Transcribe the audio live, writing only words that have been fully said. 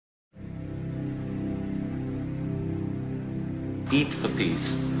eat for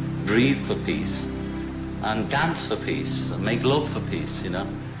peace, breathe for peace, and dance for peace, and make love for peace, you know?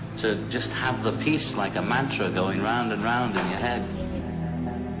 To just have the peace like a mantra going round and round in your head.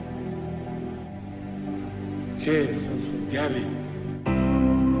 Kids, that's for Gabby.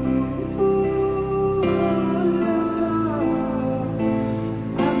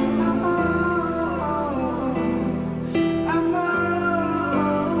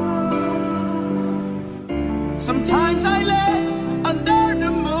 Sometimes I lay under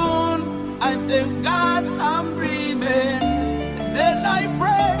the moon, I thank God I'm breathing, and then I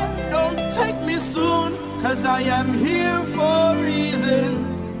pray, don't take me soon, 'cause I am here for a reason.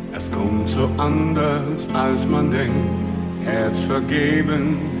 Es kommt so anders, als man denkt. Herz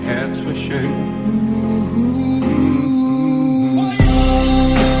vergeben, Herz verschenkt.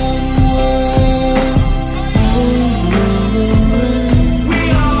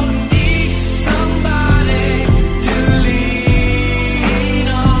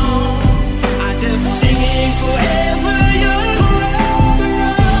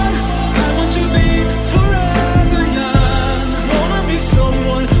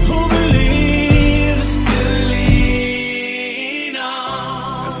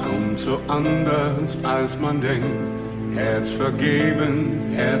 Anders als man denkt, Herz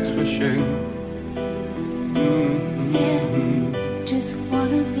vergeben, Herz verschenkt. Yeah, just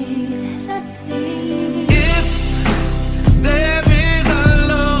wanna be happy. If there is a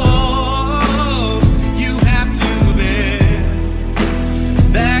love you have to bear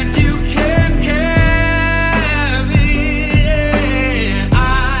that you can carry,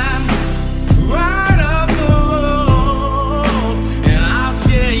 I'm right up the road and I'll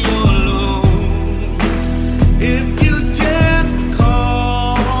share your if you just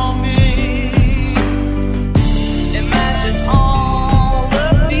call me. Imagine all the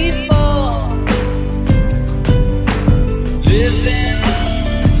people living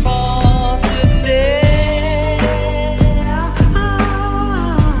for today.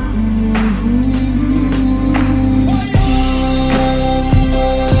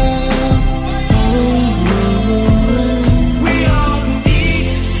 We all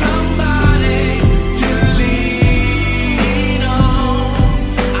need somebody to lean on.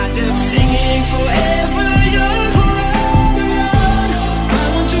 I just singing forever young, forever young. I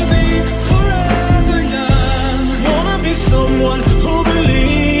want to be forever young. Wanna be someone who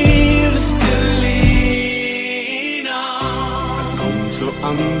believes to lean on. Es kommt so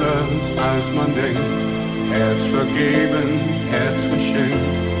anders, als man denkt. Herz vergeben, Herz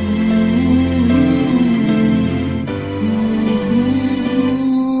verschenkt.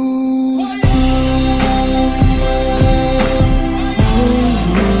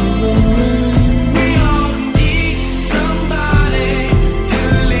 We all need somebody to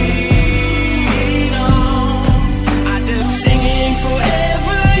lean on. I just singing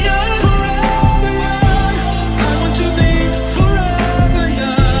forever young, forever young. I want to be forever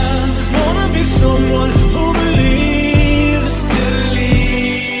young. Wanna be someone who believes to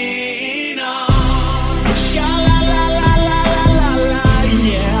lean on. Sha la la la la la la,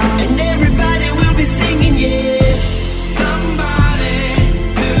 yeah. And everybody will be singing, yeah. Somebody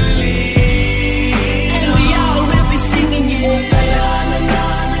to lean. And we all will be singing, yeah.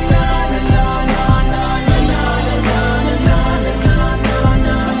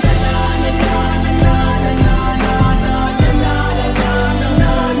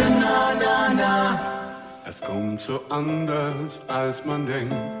 Es kommt so anders, als man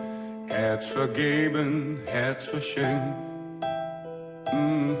denkt. Herz vergeben, Herz verschenkt.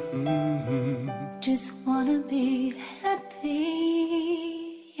 Just wanna be happy.